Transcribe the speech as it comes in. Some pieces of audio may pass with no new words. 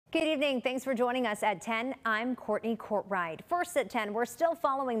Good evening. Thanks for joining us at 10. I'm Courtney Courtright. First at 10, we're still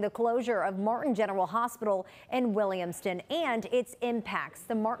following the closure of Martin General Hospital in Williamston and its impacts.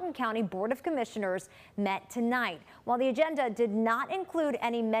 The Martin County Board of Commissioners met tonight. While the agenda did not include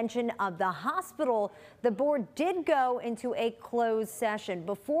any mention of the hospital, the board did go into a closed session.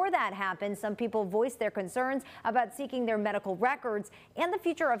 Before that happened, some people voiced their concerns about seeking their medical records and the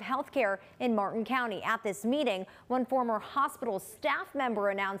future of health care in Martin County. At this meeting, one former hospital staff member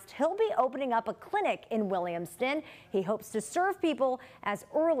announced he'll be opening up a clinic in Williamston. He hopes to serve people as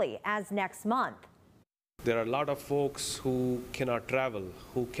early as next month. There are a lot of folks who cannot travel,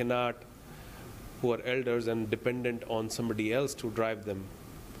 who are elders and dependent on somebody else to drive them.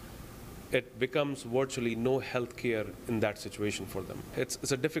 It becomes virtually no health care in that situation for them.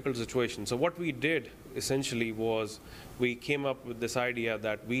 It's a difficult situation. So what we did essentially was we came up with this idea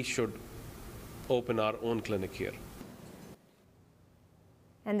that we should open our own clinic here.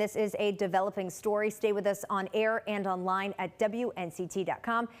 And this is a developing story. Stay with us on air and online at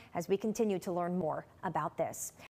WNCT.com as we continue to learn more about this.